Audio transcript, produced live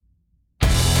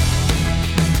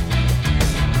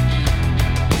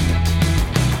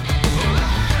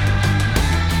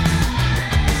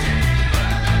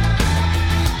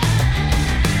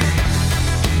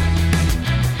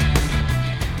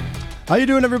How you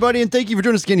doing, everybody? And thank you for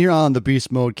joining us again here on the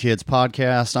Beast Mode Kids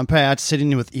podcast. I'm Pat,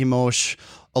 sitting with Emosh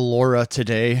Alora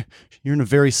today. You're in a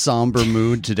very somber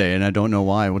mood today, and I don't know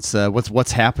why.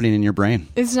 What's happening in your brain?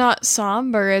 It's not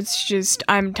somber. It's just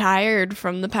I'm tired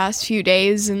from the past few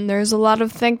days, and there's a lot of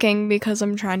thinking because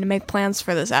I'm trying to make plans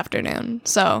for this afternoon.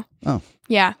 So,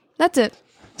 yeah, that's it.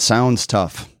 Sounds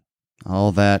tough.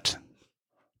 All that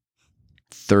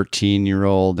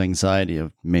 13-year-old anxiety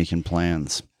of making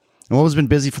plans. And what has been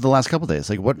busy for the last couple of days?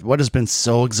 Like, what has been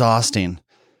so exhausting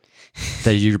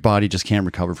that your body just can't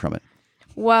recover from it?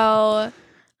 Well,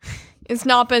 it's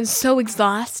not been so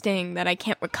exhausting that I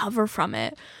can't recover from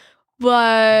it.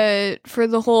 But for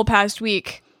the whole past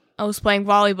week, I was playing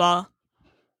volleyball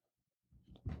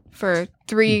for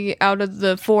 3 out of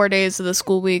the 4 days of the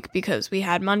school week because we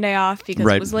had Monday off because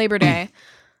it was Labor Day.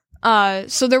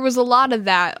 So there was a lot of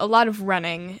that, a lot of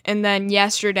running. And then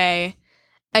yesterday,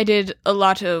 I did a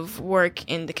lot of work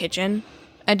in the kitchen.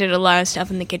 I did a lot of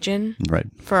stuff in the kitchen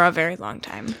for a very long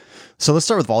time. So let's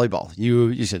start with volleyball.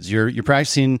 You said you're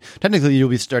practicing. Technically, you'll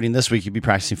be starting this week. You'll be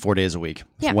practicing 4 days a week.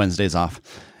 Yeah. Wednesdays off.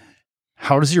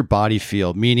 How does your body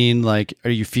feel? Meaning, like, are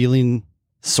you feeling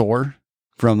sore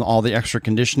from all the extra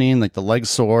conditioning, like the legs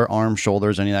sore, arms,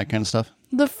 shoulders, any of that kind of stuff?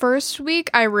 The first week,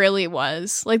 I really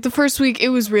was. Like, the first week, it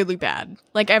was really bad.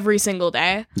 Like, every single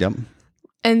day. Yep.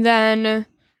 And then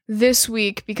this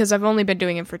week, because I've only been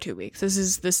doing it for 2 weeks.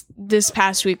 This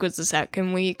past week was the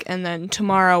second week, and then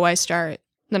tomorrow I start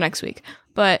the next week.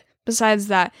 But besides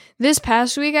that, this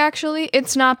past week, actually,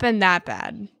 it's not been that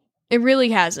bad. It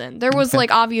really hasn't. There was,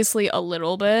 like, obviously a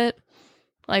little bit,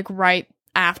 like, right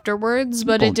afterwards,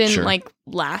 but it didn't, like,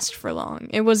 last for long.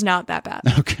 It was not that bad.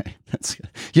 Okay. That's good.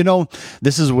 You know,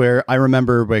 this is where I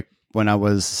remember, like, when I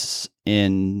was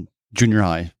in junior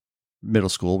high, middle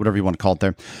school, whatever you want to call it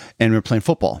there, and we were playing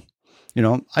football. You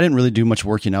know, I didn't really do much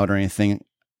working out or anything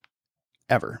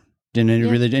ever. Didn't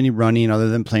really do any running other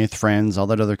than playing with friends, all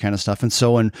that other kind of stuff. And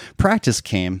so when practice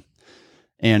came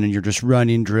and you're just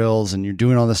running drills and you're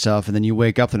doing all this stuff, and then you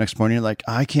wake up the next morning, you're like,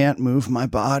 I can't move my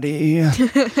body.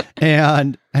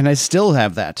 and I still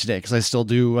have that today because I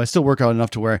still work out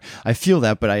enough to where I feel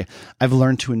that, but I've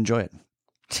learned to enjoy it.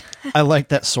 I like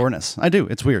that soreness. I do.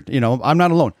 It's weird. You know, I'm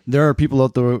not alone. There are people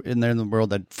out there in the world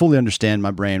that fully understand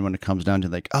my brain when it comes down to,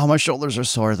 like, oh, my shoulders are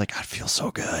sore. Like, I feel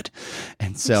so good.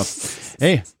 And so,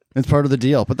 hey, it's part of the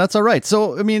deal, but that's all right.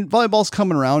 So, I mean, volleyball's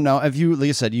coming around now. Have you, like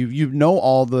I said, you know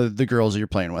all the girls that you're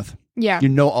playing with. Yeah. You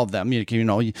know all of them. You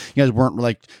know, you guys weren't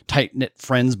like tight-knit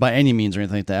friends by any means or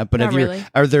anything like that. But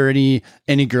are there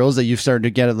any girls that you've started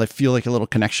to get, like, feel like a little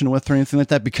connection with or anything like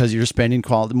that because you're spending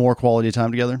more quality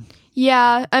time together?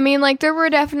 Yeah, I mean, like, there were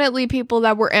definitely people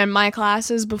that were in my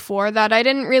classes before that I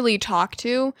didn't really talk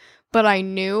to, but I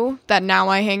knew that now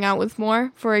I hang out with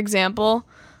more. For example,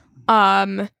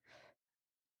 I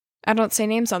don't say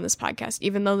names on this podcast,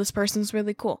 even though this person's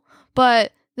really cool.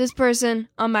 But this person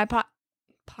on my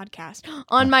podcast,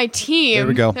 on my team. There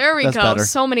we go. Better.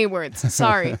 So many words.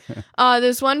 Sorry.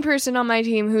 There's one person on my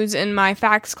team who's in my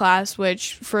FACS class,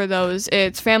 which for those,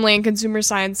 it's Family and Consumer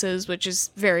Sciences, which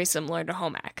is very similar to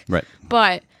home ec. Right.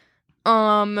 But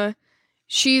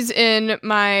she's in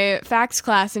my FACS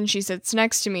class and she sits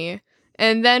next to me.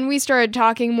 And then we started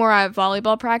talking more at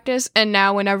volleyball practice, and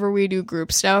now whenever we do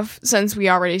group stuff, since we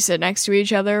already sit next to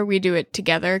each other, we do it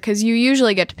together, because you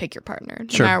usually get to pick your partner,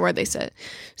 no matter where they sit.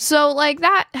 So, like,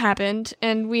 that happened,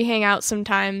 and we hang out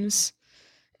sometimes,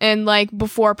 and, like,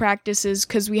 before practices,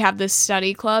 because we have this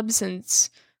study club, since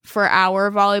for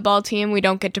our volleyball team, we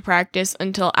don't get to practice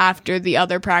until after the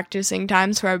other practicing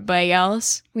times for everybody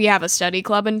else. We have a study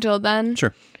club until then.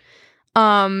 Sure.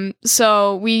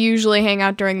 So we usually hang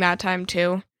out during that time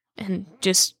too and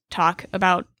just talk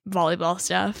about volleyball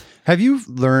stuff. Have you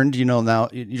learned, you know, now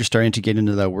you're starting to get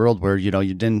into that world where, you know,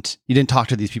 you didn't talk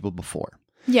to these people before.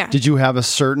 Yeah. Did you have a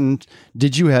certain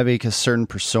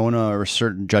persona or a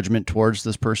certain judgment towards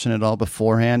this person at all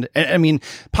beforehand? I mean,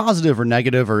 positive or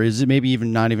negative, or is it maybe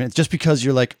even not even, just because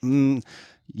you're like,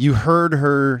 you heard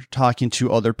her talking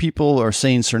to other people or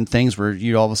saying certain things where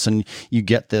you all of a sudden you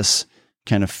get this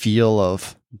kind of feel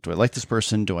of, do I like this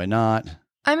person? Do I not?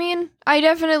 I mean, I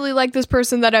definitely like this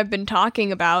person that I've been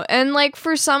talking about. And, like,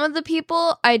 for some of the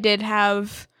people, I did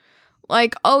have,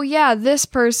 like, oh yeah, this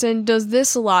person does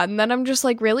this a lot. And then I'm just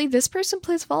like, really? This person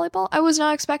plays volleyball? I was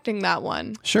not expecting that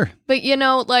one. Sure. But, you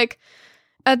know, like,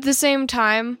 at the same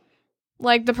time,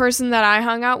 like, the person that I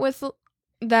hung out with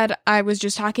that I was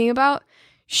just talking about,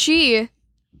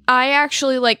 I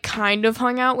actually, like, kind of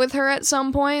hung out with her at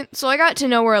some point. So I got to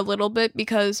know her a little bit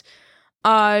because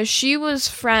she was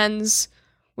friends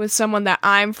with someone that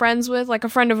I'm friends with, like a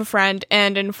friend of a friend,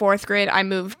 and in 4th grade I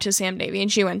moved to Sam Davy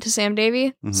and she went to Sam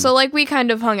Davy. Mhm. So like we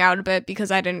kind of hung out a bit because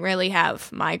I didn't really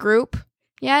have my group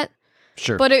yet.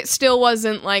 Sure. But it still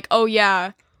wasn't like, oh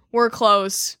yeah, we're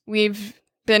close. We've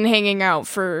been hanging out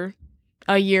for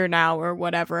a year now or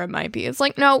whatever it might be. It's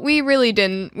like, no, we really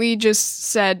didn't. We just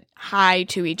said hi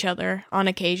to each other on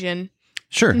occasion.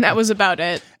 Sure. And that was about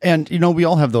it. And we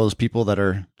all have those people that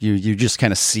are you just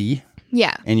kind of see,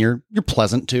 Yeah. and you're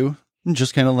pleasant too, and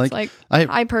just kind of It's like, like,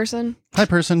 hi person. hi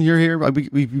person, you're here.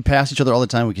 We pass each other all the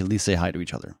time. We can at least say hi to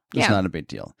each other. It's Yeah. not a big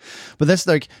deal. But that's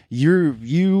like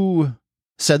you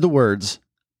said the words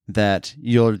that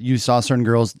you saw certain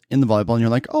girls in the volleyball, and you're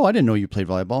like, oh, I didn't know you played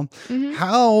volleyball. Hmm.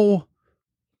 How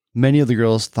many of the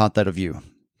girls thought that of you?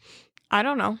 I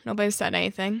don't know. Nobody said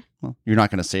anything. Well, you're not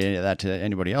going to say that to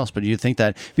anybody else, but you think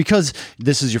that because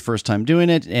this is your first time doing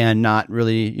it and not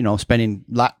really, spending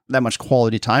that much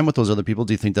quality time with those other people,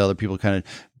 do you think the other people kind of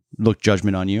look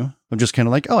judgment on you? I'm just kind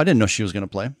of like, oh, I didn't know she was going to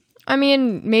play. I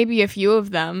mean, maybe a few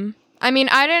of them. I mean,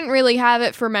 I didn't really have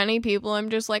it for many people. I'm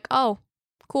just like, oh,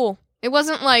 cool. It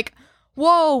wasn't like,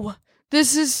 whoa,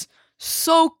 this is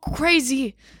so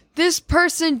crazy. This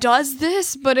person does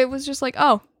this, but it was just like,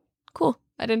 oh, cool.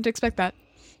 I didn't expect that.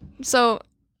 So,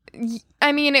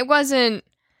 I mean, it wasn't...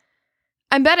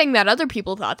 I'm betting that other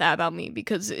people thought that about me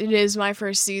because it is my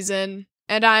first season,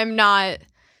 and I'm not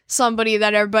somebody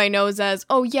that everybody knows as,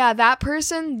 oh yeah, that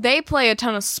person, they play a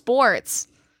ton of sports.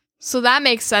 So that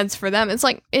makes sense for them. It's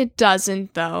like, it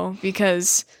doesn't though,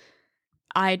 because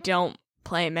I don't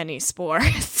play many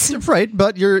sports. Right,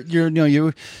 but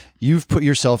you've put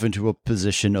yourself into a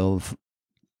position of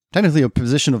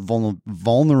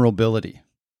vulnerability.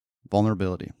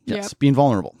 Vulnerability. Yes. Yep. Being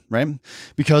vulnerable, right?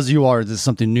 Because this is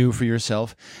something new for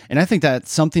yourself. And I think that's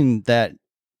something that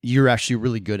you're actually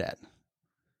really good at.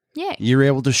 Yeah. You're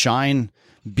able to shine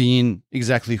being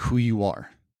exactly who you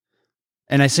are.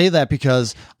 And I say that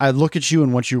because I look at you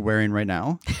and what you're wearing right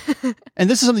now. And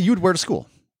this is something you would wear to school.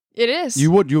 It is. You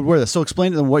would wear this. So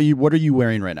explain to them what are you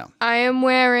wearing right now? I am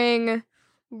wearing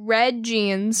red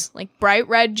jeans, like bright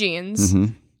red jeans.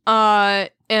 Mm-hmm.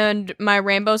 And my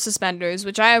rainbow suspenders,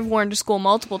 which I have worn to school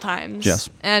multiple times. Yes.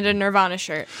 And a Nirvana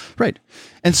shirt. Right.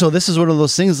 And so this is one of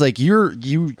those things like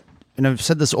you and I've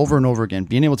said this over and over again,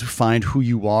 being able to find who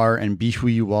you are and be who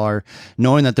you are,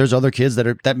 knowing that there's other kids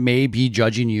that may be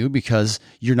judging you because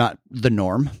you're not the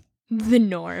norm. The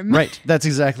norm. Right. That's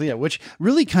exactly it, which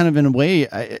really kind of in a way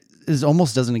is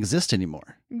almost doesn't exist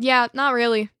anymore. Yeah, not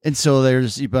really. And so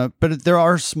but there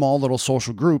are small little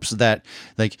social groups that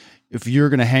like, if you're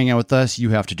going to hang out with us,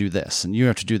 you have to do this and you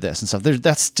have to do this and stuff.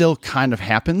 That still kind of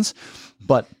happens,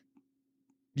 but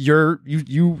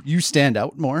you stand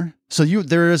out more. So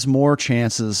there is more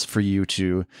chances for you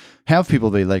to have people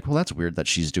be like, well, that's weird that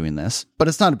she's doing this, but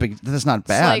that's not bad. It's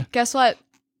like, guess what?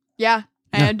 Yeah,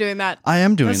 I am doing that. I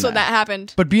am doing That's what that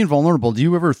happened. But being vulnerable, have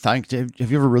you ever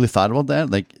really thought about that?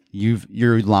 Like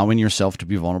you're allowing yourself to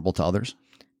be vulnerable to others?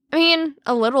 I mean,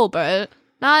 a little bit.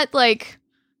 Not like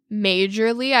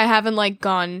majorly. I haven't like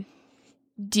gone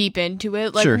deep into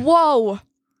it. Like, Sure. Whoa,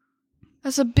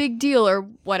 that's a big deal or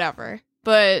whatever.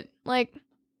 But like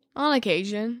on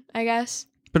occasion, I guess.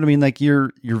 But I mean, like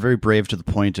you're very brave to the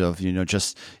point of,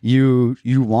 just you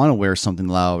want to wear something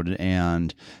loud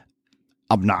and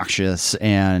obnoxious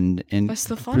and That's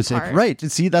the fun part. Right.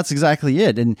 See, that's exactly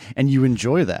it. And you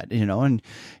enjoy that, and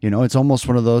it's almost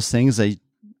one of those things that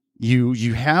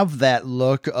you have that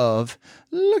look of,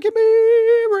 look at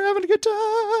me, we're having a good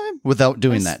time, without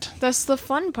doing that. That's the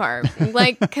fun part.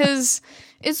 Like, because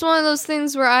it's one of those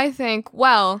things where I think,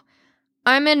 well,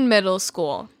 I'm in middle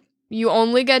school. You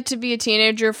only get to be a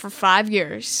teenager for 5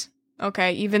 years.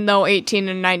 Okay, even though 18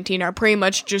 and 19 are pretty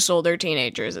much just older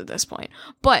teenagers at this point.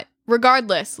 But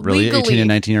regardless, Really, legally, 18 and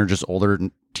 19 are just older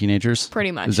teenagers?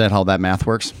 pretty much. Is that how that math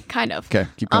works? Kind of. Okay,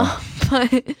 keep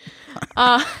going.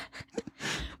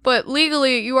 But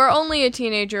legally, you are only a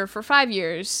teenager for 5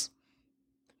 years,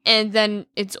 and then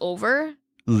it's over.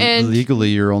 and- Legally,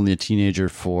 you're only a teenager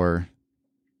for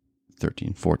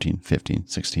 13, 14, 15,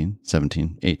 16,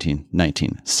 17, 18,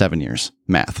 19, 7 years.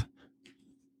 Math.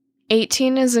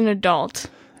 18 is an adult.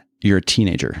 You're a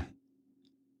teenager.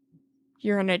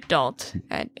 You're an adult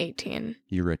at 18.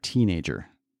 You're a teenager.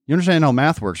 You understand how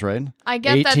math works, right? I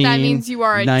get that 18, means you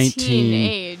are a 19.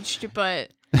 teen-aged, but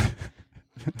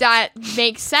that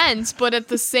makes sense. But at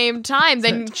the same time,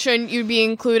 then shouldn't you be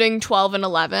including 12 and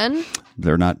 11?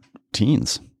 They're not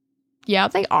teens. Yeah,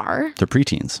 they are. They're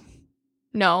preteens.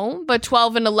 No, but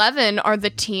 12 and 11 are the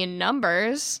teen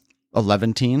numbers.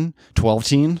 11 teen? 12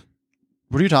 teen?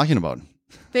 What are you talking about?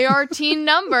 They are teen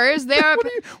numbers. They are.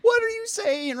 What are you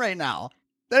saying right now?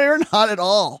 They're not at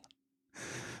all.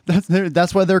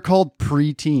 That's why they're called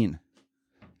preteen.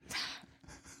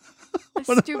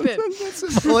 That's stupid.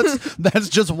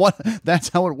 That's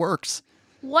how it works.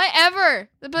 Whatever.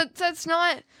 But that's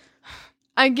not...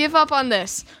 I give up on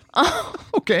this.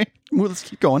 Okay, well, let's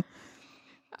keep going.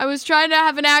 I was trying to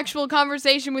have an actual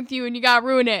conversation with you and you gotta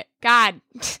ruin it. God.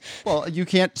 Well, you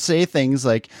can't say things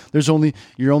like you're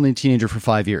only a teenager for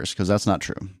 5 years, because that's not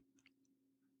true.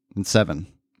 And 7.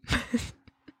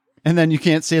 And then you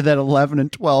can't say that 11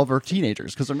 and 12 are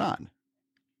teenagers, because they're not.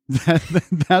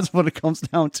 That's what it comes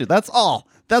down to. That's all.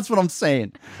 That's what I'm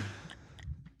saying.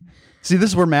 See,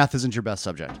 this is where math isn't your best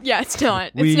subject. Yeah, it's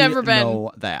not. It's never been. We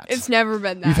know that. It's never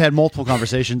been that. We've had multiple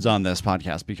conversations on this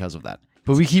podcast because of that.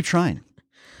 But we keep trying.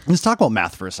 Let's talk about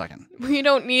math for a second. We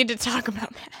don't need to talk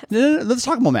about math. No, let's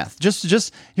talk about math.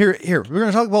 Just here. We're going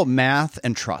to talk about math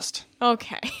and trust.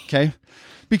 Okay. Okay?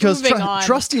 Because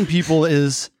trusting people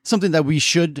is something that we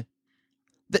should...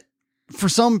 for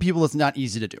some people, it's not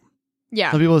easy to do.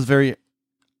 Yeah. Some people, it's very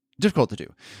difficult to do.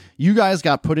 You guys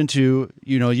got put into,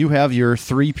 you have your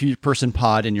 3-person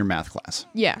pod in your math class.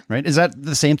 Yeah. Right? Is that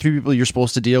the same 3 people you're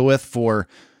supposed to deal with for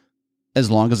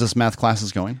as long as this math class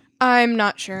is going? I'm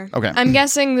not sure. Okay. I'm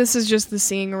guessing this is just the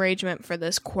seeing arrangement for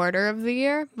this quarter of the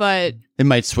year, but... It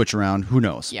might switch around. Who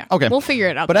knows? Yeah. Okay. We'll figure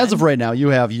it out. But as of right now, you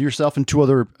have yourself and 2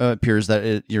 other peers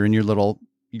that you're in your little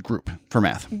group for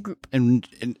math. And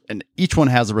each one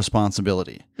has a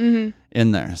responsibility in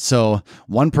there. So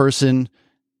one person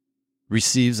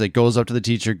goes up to the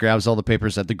teacher, grabs all the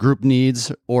papers that the group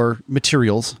needs or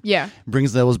materials. Yeah.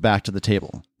 Brings those back to the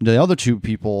table. The other 2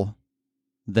 people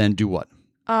then do what?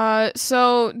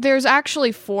 So there's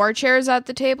actually 4 chairs at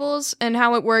the tables, and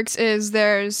how it works is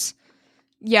there's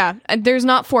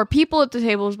not 4 people at the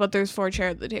tables, but there's 4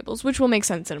 chairs at the tables, which will make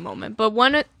sense in a moment. But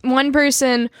one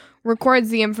person records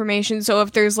the information, so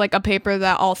if there's like a paper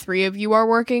that all 3 of you are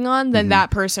working on, then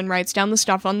that person writes down the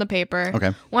stuff on the paper.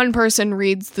 Okay. One person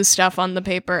reads the stuff on the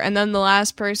paper, and then the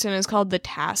last person is called the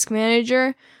task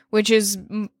manager, which is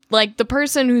like the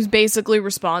person who's basically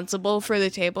responsible for the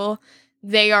table.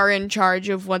 They are in charge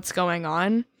of what's going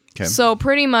on. Okay. So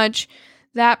pretty much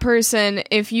that person,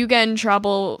 if you get in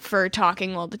trouble for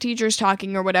talking while the teacher's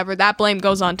talking or whatever, that blame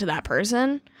goes on to that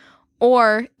person.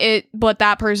 But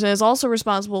that person is also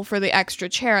responsible for the extra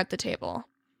chair at the table.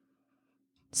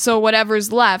 So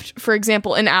whatever's left, for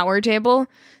example, in our table,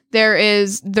 there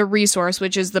is the resource,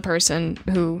 which is the person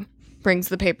who brings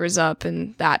the papers up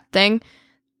and that thing.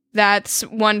 That's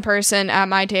one person at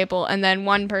my table, and then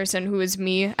one person who is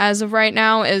me as of right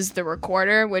now is the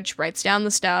recorder, which writes down the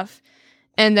stuff.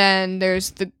 And then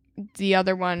there's the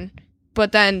other one,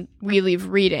 but then we leave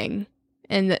reading,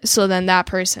 and so then that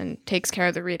person takes care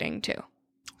of the reading too.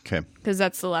 Okay. Because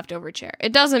that's the leftover chair.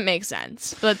 It doesn't make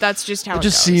sense, but that's just how it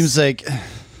just goes. Seems like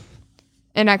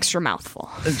an extra mouthful.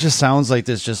 It just sounds like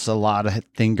there's just a lot of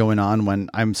thing going on when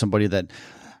I'm somebody that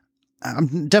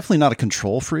I'm definitely not a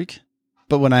control freak.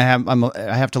 But when I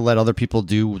have to let other people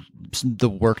do the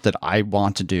work that I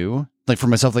want to do. Like for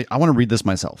myself, like I want to read this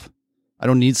myself. I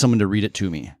don't need someone to read it to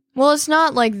me. Well, it's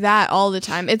not like that all the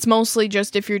time. It's mostly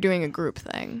just if you're doing a group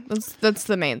thing. That's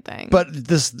the main thing. But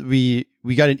we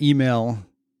got an email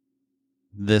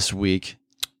this week.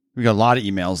 We got a lot of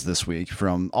emails this week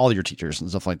from all your teachers and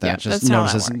stuff like that. Yeah, just that's how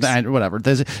notices, that works. Whatever.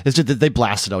 It's just that they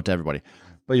blast it out to everybody.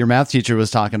 But your math teacher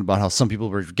was talking about how some people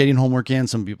were getting homework in,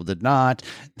 some people did not.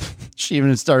 She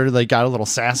even started got a little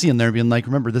sassy in there, being like,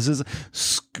 "Remember, this is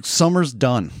summer's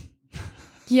done."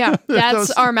 Yeah,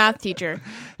 that's our math teacher.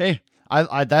 Hey,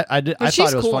 I thought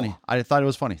it was funny. I thought it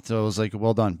was funny, so it was like,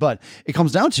 well done. But it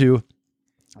comes down to,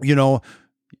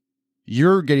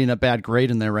 you're getting a bad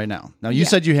grade in there right now. Now you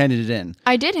said you handed it in.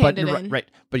 I did hand it in, right?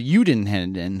 But you didn't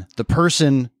hand it in. The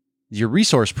person. Your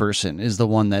resource person is the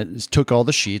one that took all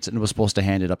the sheets and was supposed to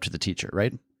hand it up to the teacher,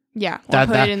 right? Yeah, or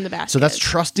put it in the basket. So that's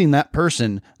trusting that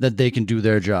person that they can do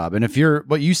their job. And if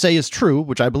what you say is true,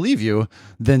 which I believe you,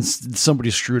 then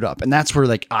somebody's screwed up. And that's where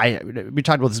we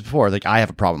talked about this before. Like I have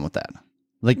a problem with that.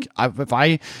 Like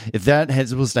if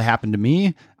that was to happen to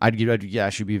me, I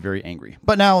should be very angry.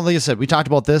 But now, like I said, we talked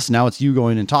about this. Now it's you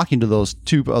going and talking to those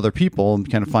 2 other people and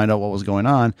kind of find out what was going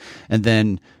on, and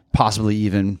then possibly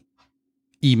even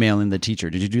emailing the teacher.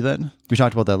 Did you do that? We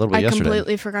talked about that a little bit yesterday. I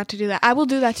completely forgot to do that. I will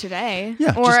do that today.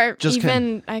 Yeah, or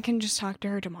I can just talk to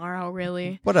her tomorrow,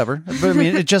 really. Whatever. But I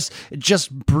mean, it just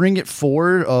bring it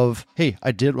forward of, hey,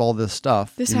 I did all this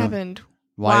stuff. This happened.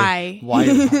 Why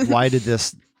did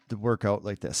this work out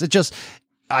like this?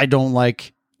 I don't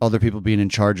like other people being in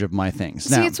charge of my things.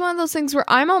 See, it's one of those things where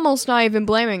I'm almost not even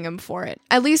blaming him for it.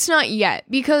 At least not yet.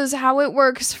 Because how it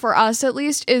works for us, at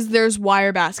least, is there's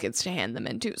wire baskets to hand them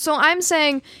into. So I'm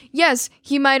saying, yes,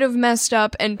 he might have messed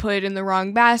up and put it in the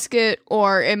wrong basket,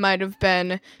 or it might have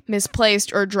been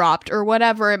misplaced or dropped, or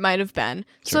whatever it might have been.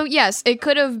 Sure. So yes, it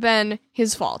could have been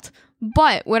his fault.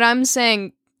 But what I'm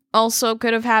saying also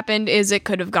could have happened is it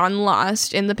could have gotten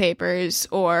lost in the papers,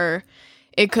 or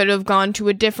it could have gone to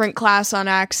a different class on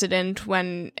accident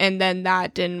and then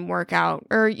that didn't work out,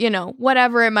 or,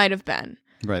 whatever it might have been.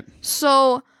 Right.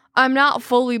 So I'm not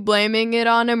fully blaming it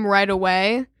on him right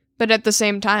away, but at the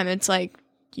same time, it's like,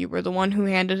 you were the one who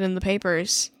handed in the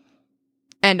papers,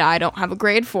 and I don't have a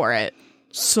grade for it.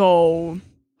 So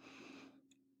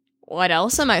what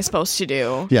else am I supposed to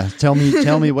do? Yeah. Tell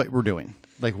me what we're doing.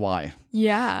 Like, why?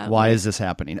 Yeah. Why is this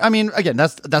happening? I mean, again,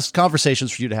 that's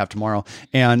conversations for you to have tomorrow.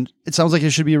 And it sounds like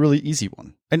it should be a really easy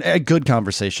one and a good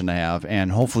conversation to have.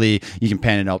 And hopefully you can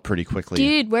pan it out pretty quickly.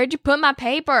 Dude, where'd you put my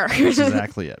paper? That's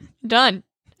exactly it. Done.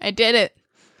 I did it.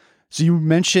 So you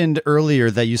mentioned earlier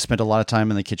that you spent a lot of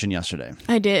time in the kitchen yesterday.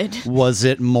 I did. Was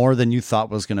it more than you thought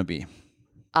was going to be?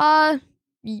 A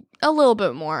little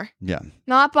bit more. Yeah.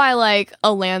 Not by like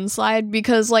a landslide,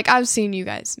 because like I've seen you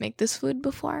guys make this food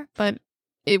before, but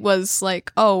it was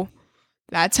like, oh,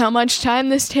 that's how much time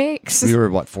this takes. We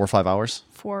were, 4 or 5 hours?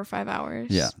 4 or 5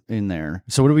 hours. Yeah, in there.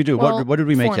 So what did we do? Well, what did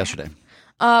we make 4.5. yesterday?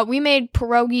 We made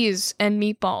pierogies and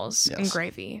meatballs and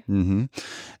gravy.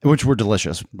 Mm-hmm. Which were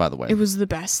delicious, by the way. It was the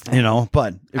best thing.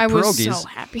 But I pierogies, was so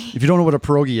happy. if you don't know what a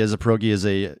pierogi is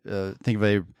think of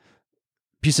a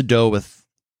piece of dough with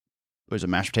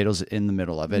mashed potatoes in the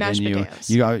middle of it, Mashed and potatoes.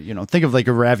 you think of like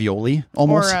a ravioli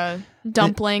almost, Or a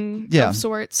dumpling of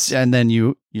sorts. and then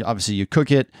you obviously you cook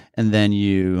it, and then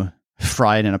you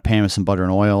fry it in a pan with some butter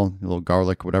and oil, a little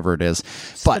garlic, whatever it is.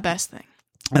 It's But the best thing.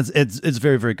 it's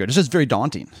very, very good. It's just very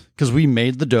daunting because we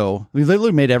made the dough. We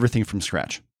literally made everything from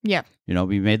scratch. Yeah.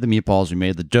 We made the meatballs, we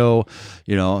made the dough,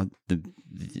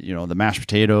 the mashed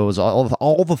potatoes,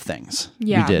 all the things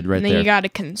Yeah. we did right and then there. you got to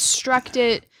construct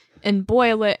it and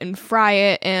boil it and fry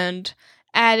it and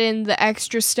add in the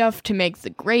extra stuff to make the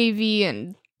gravy,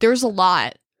 and there's a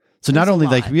lot. So not There's a only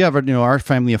like lot. we have our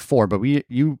family of 4, but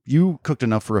you cooked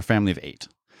enough for a family of 8.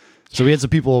 So we had some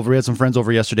people over. We had some friends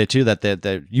over yesterday too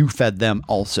that you fed them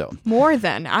also. More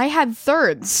than. I had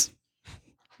thirds.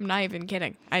 I'm not even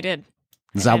kidding. I did.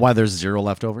 Is that why there's 0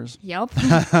 leftovers? Yep.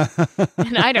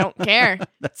 And I don't care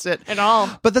That's it. at all.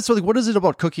 But that's what is it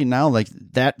about cooking now? Like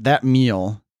that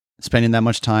meal, spending that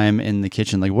much time in the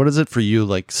kitchen. Like, what is it for you?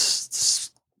 Like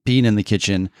being in the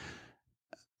kitchen.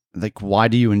 Like, why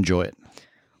do you enjoy it?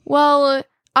 Well,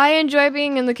 I enjoy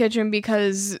being in the kitchen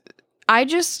because I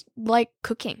just like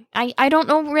cooking. I don't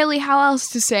know really how else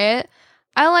to say it.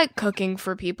 I like cooking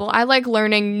for people. I like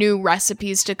learning new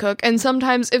recipes to cook. And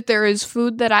sometimes if there is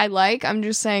food that I like, I'm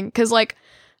just saying, because like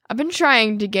I've been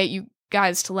trying to get you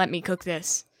guys to let me cook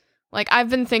this. Like I've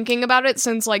been thinking about it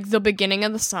since like the beginning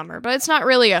of the summer, but it's not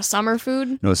really a summer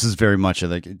food. No, this is very much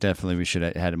like definitely we should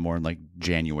have had it more in like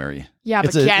January. Yeah,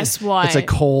 but guess what? It's a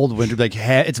cold winter. Like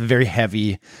it's very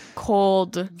heavy.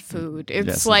 Cold food. It's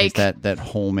Yes, like that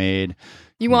homemade.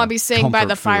 you want to be sitting by comfort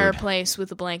the food. fireplace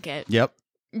with a blanket. Yep.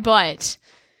 But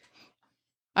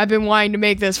I've been wanting to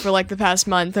make this for like the past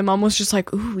month. I'm almost just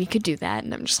like, ooh, we could do that.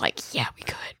 And I'm just like, yeah, we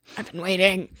could. I've been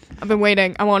waiting.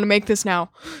 I want to make this now.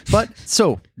 But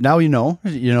so now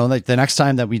like the next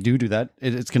time that we do that,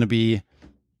 it's going to be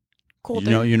Cold.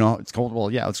 it's cold.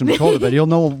 Well, yeah, it's going to be colder, but you'll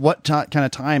know what kind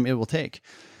of time it will take.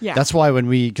 Yeah. That's why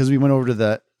because we went over to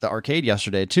the arcade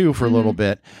yesterday too for a little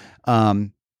bit,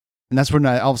 and that's when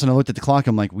all of a sudden I looked at the clock.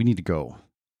 I'm like, we need to go.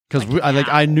 Because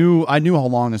I knew how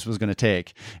long this was going to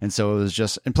take, and so it was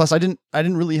just. And plus, I didn't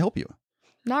really help you.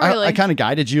 Not really. I kind of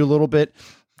guided you a little bit.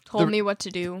 Told me what to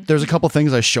do. There's a couple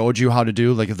things I showed you how to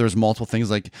do. Like if there's multiple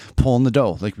things, like pulling the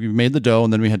dough. Like we made the dough,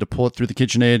 and then we had to pull it through the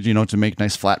KitchenAid, to make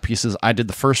nice flat pieces. I did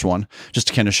the first one just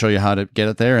to kind of show you how to get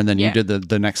it there, and then you did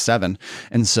the next 7.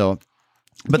 And so,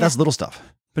 but that's little stuff.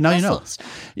 But now That's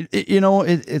you know.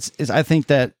 little stuff. It's. I think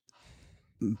that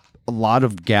a lot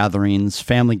of gatherings,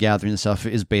 family gatherings and stuff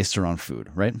is based around food,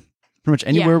 right? Pretty much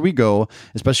anywhere we go,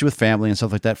 especially with family and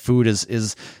stuff like that, food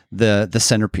is the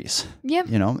centerpiece. Yep.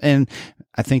 And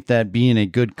I think that being a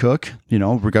good cook,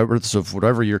 regardless of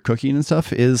whatever you're cooking and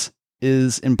stuff, is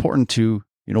important to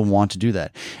want to do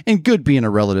that. And good being a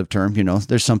relative term,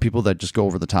 there's some people that just go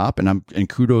over the top, and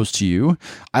kudos to you.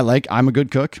 I'm a good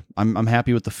cook. I'm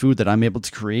happy with the food that I'm able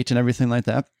to create and everything like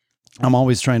that. I'm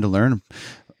always trying to learn.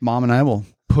 Mom and I will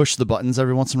push the buttons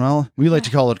every once in a while. We like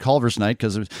to call it Culver's night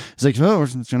because it's like, oh, we're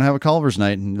just gonna have a Culver's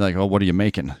night, and you're like, oh, what are you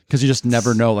making? Because you just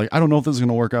never know. Like, I don't know if this is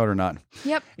gonna work out or not.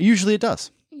 Yep. Usually it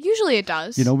does. Usually it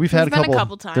does. You know, we've had a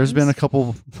couple times. There's been a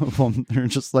couple of them. They're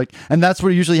just like, and that's what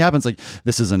usually happens. Like,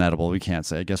 this isn't edible. We can't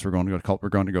say. I guess we're going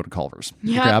to go to Culver's.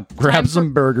 Yeah. Grab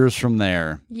some burgers from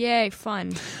there. Yay,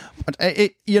 fun. But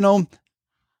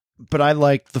but I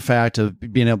like the fact of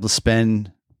being able to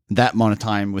spend that amount of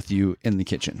time with you in the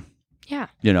kitchen. Yeah.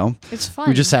 You know, it's fun.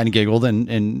 We just sat and giggled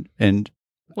and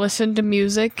listen to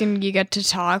music, and you get to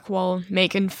talk while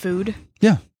making food.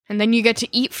 Yeah. And then you get to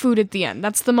eat food at the end.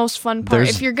 That's the most fun part.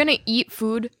 If you're going to eat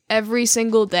food every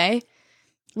single day,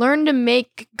 learn to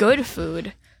make good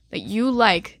food that you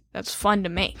like. That's fun to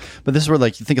make. But this is where,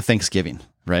 like, you think of Thanksgiving,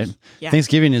 right? Yeah.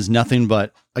 Thanksgiving is nothing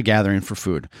but a gathering for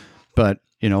food. But,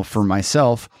 for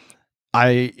myself,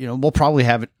 we'll probably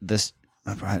have it this.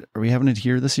 Are we having it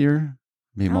here this year?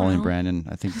 Maybe Molly and Brandon.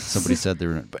 I think somebody said they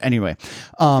were. But anyway.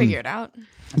 Figure it out.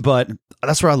 But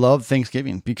that's where I love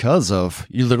Thanksgiving, because of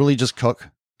you literally just cook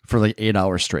for like 8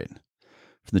 hours straight.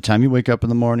 From the time you wake up in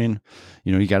the morning,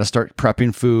 you got to start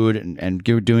prepping food and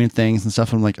go doing things and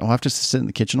stuff. And I'm like, oh, I have to sit in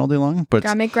the kitchen all day long. But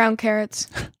gotta make ground carrots.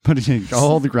 But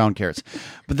all the ground carrots.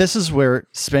 But this is where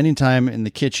spending time in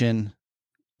the kitchen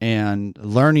and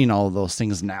learning all of those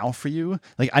things now for you.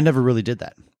 Like, I never really did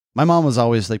that. My mom was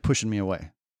always like pushing me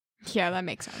away. Yeah, that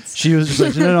makes sense. She was just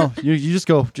like, no, you just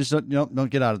go, just don't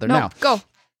get out of there now. Go,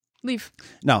 leave.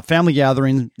 No, family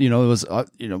gathering. It was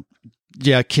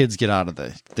yeah, kids get out of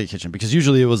the kitchen, because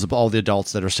usually it was all the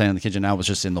adults that are staying in the kitchen. I was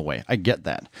just in the way. I get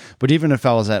that. But even if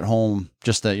I was at home,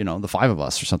 just the 5 of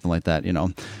us or something like that,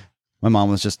 my mom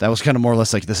was that was kind of more or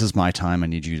less like, this is my time. I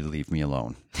need you to leave me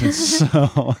alone.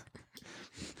 So,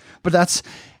 but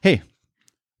hey,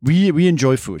 we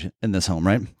enjoy food in this home,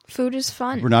 right? Food is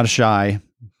fun. We're not shy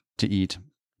to eat.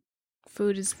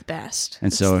 Food is the best. And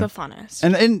it's so the funnest.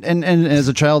 And as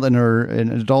a child and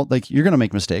an adult, like, you're going to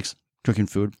make mistakes cooking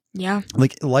food. Yeah.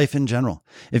 Like life in general.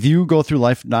 If you go through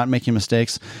life not making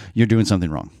mistakes, you're doing something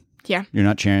wrong. Yeah. You're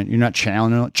not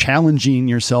challenging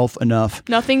yourself enough.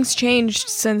 Nothing's changed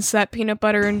since that peanut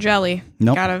butter and jelly.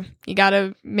 Nope. You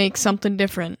gotta make something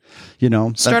different.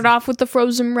 Start off with the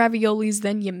frozen raviolis,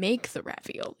 then you make the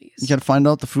raviolis. You gotta find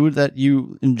out the food that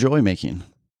you enjoy making.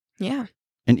 Yeah.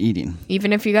 And eating.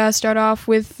 Even if you gotta start off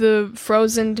with the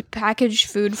frozen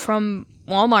packaged food from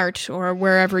Walmart or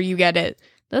wherever you get it,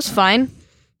 that's fine.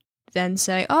 Then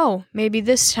say, oh, maybe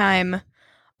this time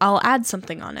I'll add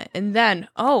something on it. And then,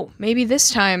 oh, maybe this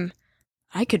time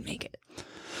I could make it.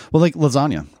 Well, like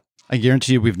lasagna. I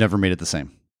guarantee you we've never made it the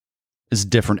same. It's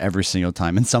different every single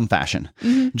time in some fashion.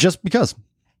 Mm-hmm. Just because.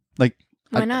 Like,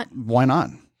 why not? Why not?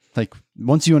 Like,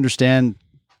 once you understand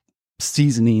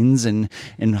seasonings and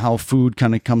how food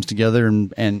kind of comes together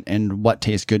and what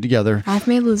tastes good together. I've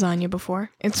made lasagna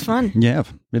before. It's fun. Yeah,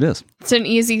 it is. It's an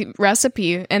easy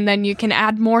recipe, and then you can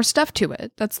add more stuff to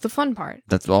it. That's the fun part.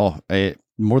 That's all.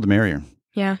 More the merrier.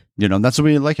 Yeah. That's the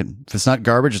way you like it. If it's not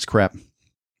garbage, it's crap.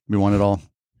 We want it all.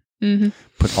 Mm-hmm.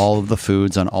 Put all of the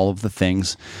foods on all of the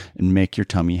things and make your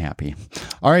tummy happy.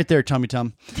 All right there, Tummy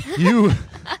Tum.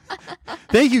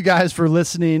 Thank you guys for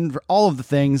listening for all of the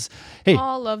things. Hey,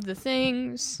 all of the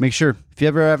things. Make sure, if you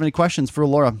ever have any questions for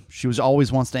Laura, she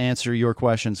always wants to answer your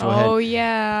questions. Go ahead. Oh,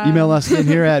 yeah. Email us in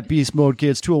here at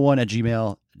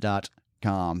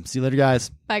beastmodekids201@gmail.com. See you later,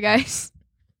 guys. Bye, guys.